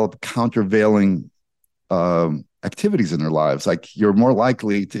to develop countervailing activities in their lives, like you're more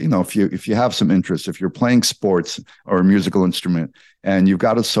likely to, if you have some interest, if you're playing sports or a musical instrument and you've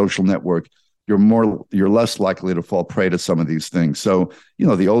got a social network, you're less likely to fall prey to some of these things. So,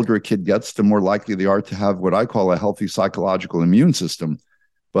 the older a kid gets, the more likely they are to have what I call a healthy psychological immune system.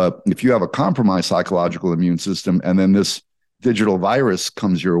 But if you have a compromised psychological immune system and then this digital virus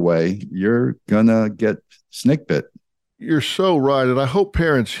comes your way, you're gonna get snake bit. You're so right. And I hope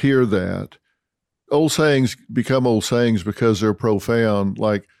parents hear that. Old sayings become old sayings because they're profound.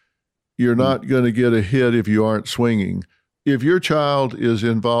 Like, you're not going to get a hit if you aren't swinging. if your child is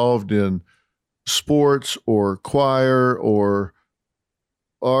involved in sports or choir or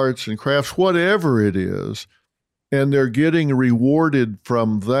arts and crafts, whatever it is, and they're getting rewarded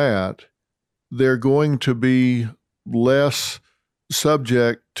from that, they're going to be less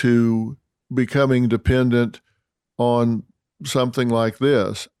subject to becoming dependent on something like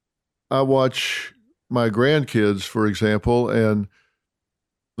this. I watch my grandkids, for example, and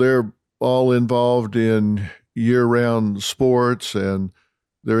they're all involved in year-round sports, and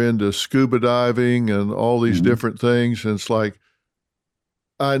they're into scuba diving and all these different things. And it's like,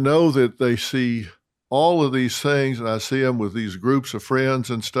 I know that they see all of these things, and I see them with these groups of friends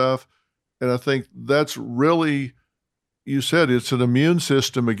and stuff. And I think that's really, you said it's an immune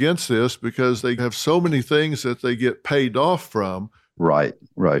system against this because they have so many things that they get paid off from. Right.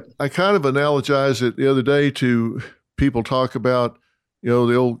 I kind of analogize it the other day to people talk about,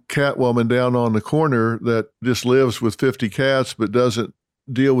 the old cat woman down on the corner that just lives with 50 cats but doesn't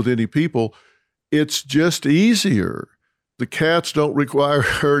deal with any people. It's just easier. The cats don't require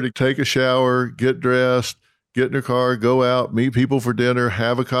her to take a shower, get dressed, get in her car, go out, meet people for dinner,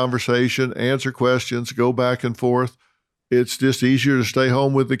 have a conversation, answer questions, go back and forth. It's just easier to stay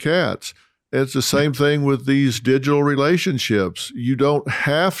home with the cats. It's the same thing with these digital relationships. You don't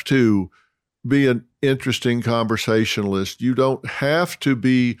have to be an interesting conversationalist. You don't have to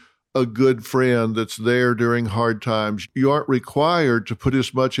be a good friend that's there during hard times. You aren't required to put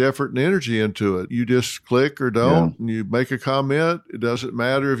as much effort and energy into it. You just click or don't, and you make a comment. It doesn't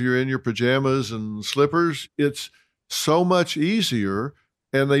matter if you're in your pajamas and slippers. It's so much easier,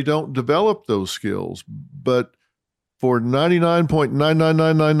 and they don't develop those skills. But for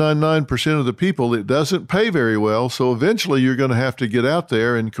 99.999999% of the people, it doesn't pay very well. So eventually you're going to have to get out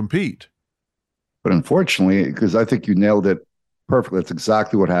there and compete. But unfortunately, because I think you nailed it perfectly, that's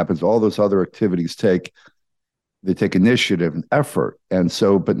exactly what happens. All those other activities take initiative and effort. And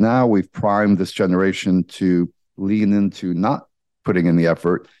so, but now we've primed this generation to lean into not putting in the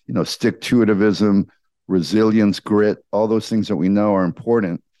effort, stick-to-itivism, resilience, grit, all those things that we know are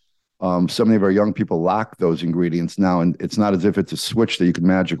important. So many of our young people lack those ingredients now, and it's not as if it's a switch that you can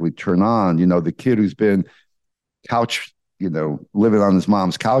magically turn on. The kid who's been living on his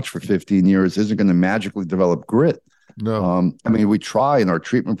mom's couch for 15 years isn't going to magically develop grit. No. We try in our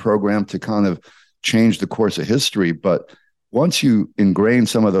treatment program to kind of change the course of history, but once you ingrain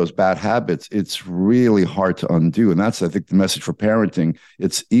some of those bad habits, it's really hard to undo. And that's, I think, the message for parenting.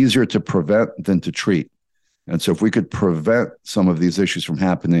 It's easier to prevent than to treat. And so if we could prevent some of these issues from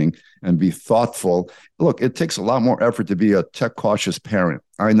happening and be thoughtful, look, it takes a lot more effort to be a tech-cautious parent.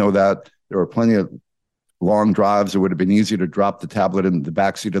 I know that there are plenty of long drives. It would have been easier to drop the tablet in the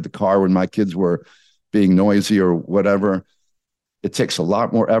backseat of the car when my kids were being noisy or whatever. It takes a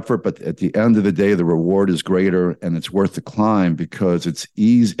lot more effort, but at the end of the day, the reward is greater and it's worth the climb because it's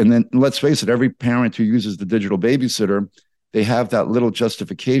easy. And then let's face it, every parent who uses the digital babysitter, they have that little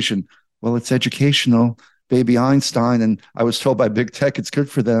justification. Well, it's educational, baby Einstein. And I was told by big tech, it's good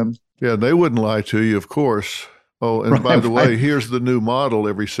for them. Yeah, they wouldn't lie to you, of course. Oh, and by the way, here's the new model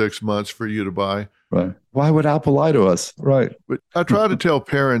every 6 months for you to buy. Right. Why would Apple lie to us? Right. But I try to tell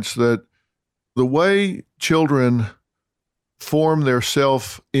parents that the way children form their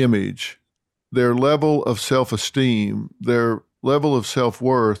self-image, their level of self-esteem, their level of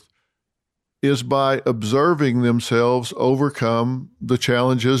self-worth is by observing themselves overcome the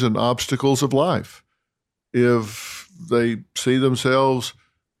challenges and obstacles of life. If they see themselves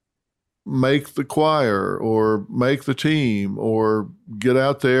make the choir or make the team or get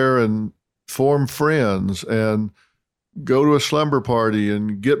out there and form friends and go to a slumber party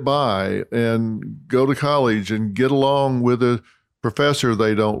and get by and go to college and get along with a professor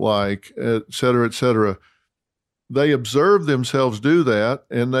they don't like, et cetera, they observe themselves do that,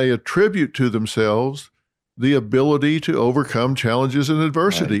 and they attribute to themselves the ability to overcome challenges and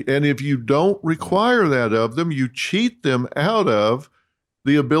adversity. Right. And if you don't require that of them, you cheat them out of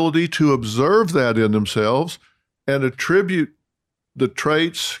the ability to observe that in themselves and attribute the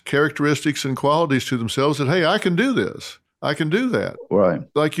traits, characteristics, and qualities to themselves that, hey, I can do this. I can do that. Right.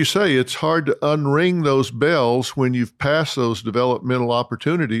 Like you say, it's hard to unring those bells when you've passed those developmental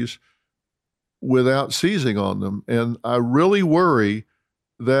opportunities without seizing on them. And I really worry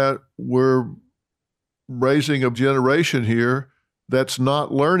that we're raising a generation here that's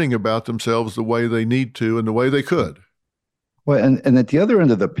not learning about themselves the way they need to and the way they could. Well, and at the other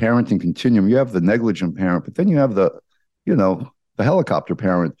end of the parenting continuum, you have the negligent parent, but then you have the helicopter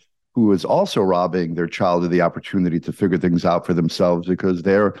parent who is also robbing their child of the opportunity to figure things out for themselves because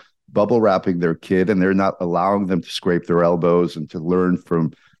they're bubble wrapping their kid and they're not allowing them to scrape their elbows and to learn for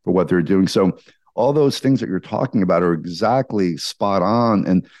what they're doing. So all those things that you're talking about are exactly spot on.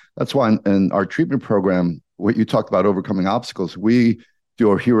 And that's why in our treatment program, what you talked about overcoming obstacles, we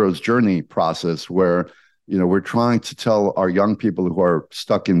do a hero's journey process where, we're trying to tell our young people who are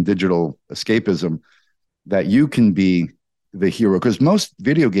stuck in digital escapism that you can be the hero, because most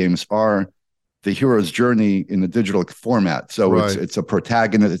video games are the hero's journey in the digital format. So right. it's a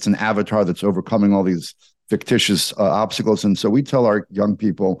protagonist, it's an avatar that's overcoming all these fictitious obstacles. And so we tell our young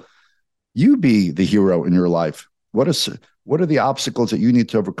people, you be the hero in your life. What are the obstacles that you need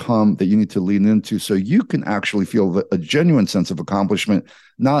to overcome, that you need to lean into, so you can actually feel a genuine sense of accomplishment,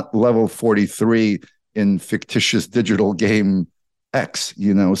 not level 43 in fictitious digital game X,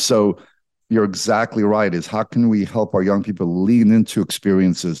 So you're exactly right, is how can we help our young people lean into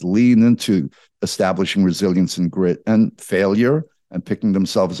experiences, lean into establishing resilience and grit and failure and picking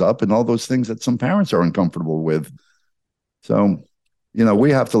themselves up and all those things that some parents are uncomfortable with. So,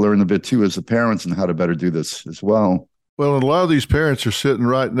 we have to learn a bit too as the parents and how to better do this as well. Well, and a lot of these parents are sitting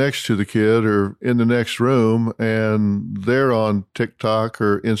right next to the kid or in the next room, and they're on TikTok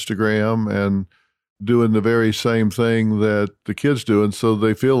or Instagram and doing the very same thing that the kid's doing. So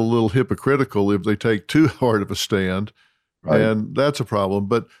they feel a little hypocritical if they take too hard of a stand. Right. And that's a problem.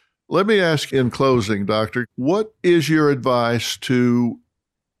 But let me ask in closing, Doctor, what is your advice to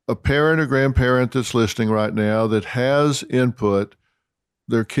a parent or grandparent that's listening right now that has input?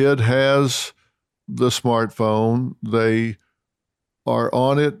 Their kid has the smartphone. They are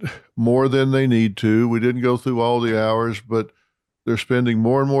on it more than they need to. We didn't go through all the hours, but they're spending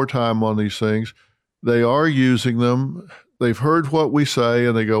more and more time on these things. They are using them. They've heard what we say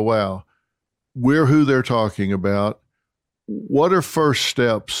and they go, wow, we're who they're talking about. What are first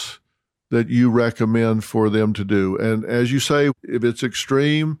steps that you recommend for them to do? And as you say, if it's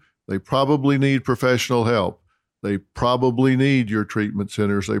extreme, they probably need professional help. They probably need your treatment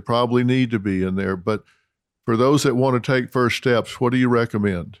centers. They probably need to be in there. But for those that want to take first steps, what do you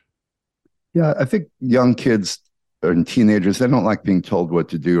recommend? Yeah, I think young kids and teenagers, they don't like being told what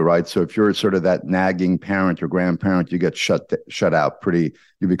to do, right? So if you're sort of that nagging parent or grandparent, you get shut out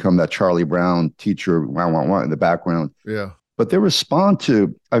you become that Charlie Brown teacher, wah, wah, wah, in the background. Yeah. But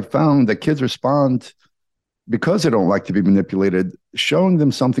I found that kids respond because they don't like to be manipulated, showing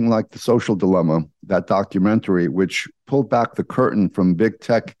them something like The Social Dilemma, that documentary, which pulled back the curtain from big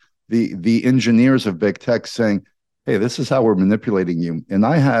tech, the engineers of big tech saying, hey, this is how we're manipulating you. And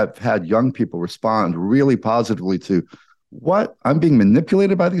I have had young people respond really positively to, what? I'm being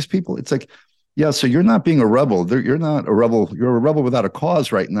manipulated by these people? It's like, yeah, so you're not being a rebel. You're not a rebel. You're a rebel without a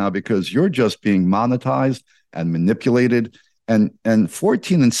cause right now because you're just being monetized and manipulated. And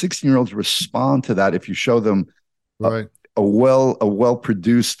 14 and 16-year-olds respond to that if you show them right. a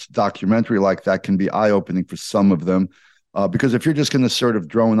well-produced documentary like that can be eye-opening for some of them. Because if you're just going to sort of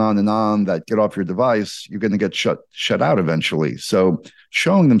drone on that get off your device, you're going to get shut out eventually. So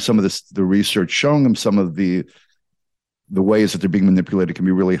showing them some of the research, showing them some of the ways that they're being manipulated can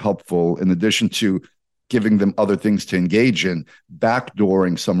be really helpful, in addition to giving them other things to engage in,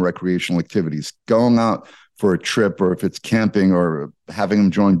 backdooring some recreational activities, going out for a trip, or if it's camping, or having them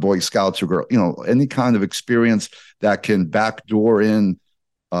join Boy Scouts or any kind of experience that can backdoor in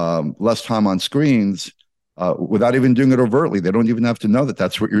less time on screens. Without even doing it overtly. They don't even have to know that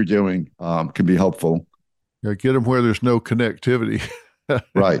that's what you're doing. Can be helpful. Yeah, get them where there's no connectivity.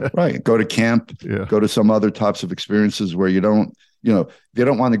 Right. Go to camp, go to some other types of experiences where they don't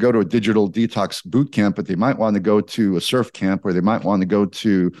want to go to a digital detox boot camp, but they might want to go to a surf camp, or they might want to go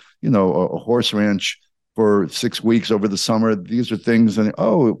to, a horse ranch for 6 weeks over the summer. These are things. And,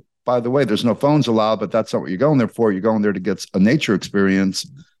 oh, by the way, there's no phones allowed, but that's not what you're going there for. You're going there to get a nature experience.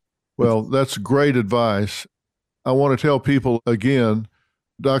 Well, that's great advice. I want to tell people again,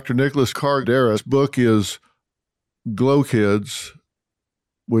 Dr. Nicholas Cardera's book is Glow Kids,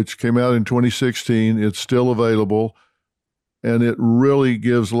 which came out in 2016. It's still available, and it really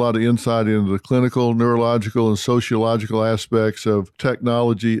gives a lot of insight into the clinical, neurological, and sociological aspects of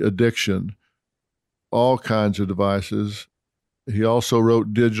technology addiction, all kinds of devices. He also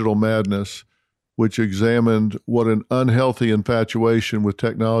wrote Digital Madness, which examined what an unhealthy infatuation with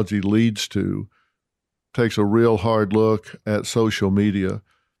technology leads to, takes a real hard look at social media.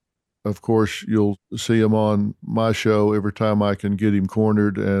 Of course, you'll see him on my show every time I can get him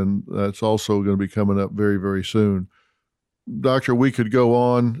cornered, and that's also going to be coming up very, very soon. Doctor, we could go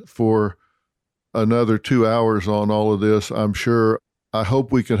on for another 2 hours on all of this, I'm sure. I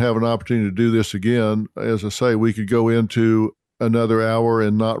hope we can have an opportunity to do this again. As I say, we could go into another hour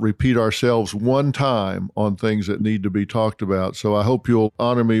and not repeat ourselves one time on things that need to be talked about. So I hope you'll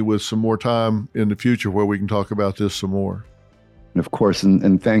honor me with some more time in the future where we can talk about this some more. And of course,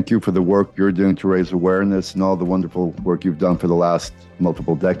 and thank you for the work you're doing to raise awareness and all the wonderful work you've done for the last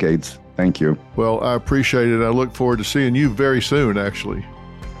multiple decades. Thank you. Well, I appreciate it. I look forward to seeing you very soon, actually.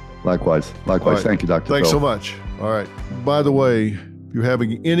 Likewise. Right. Thank you, Dr. Thanks Phil. so much. All right. By the way, if you're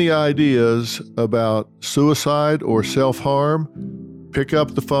having any ideas about suicide or self-harm, pick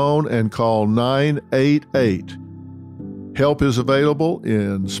up the phone and call 988. Help is available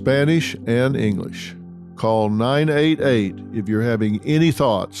in Spanish and English. Call 988 if you're having any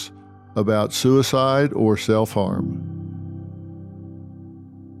thoughts about suicide or self-harm.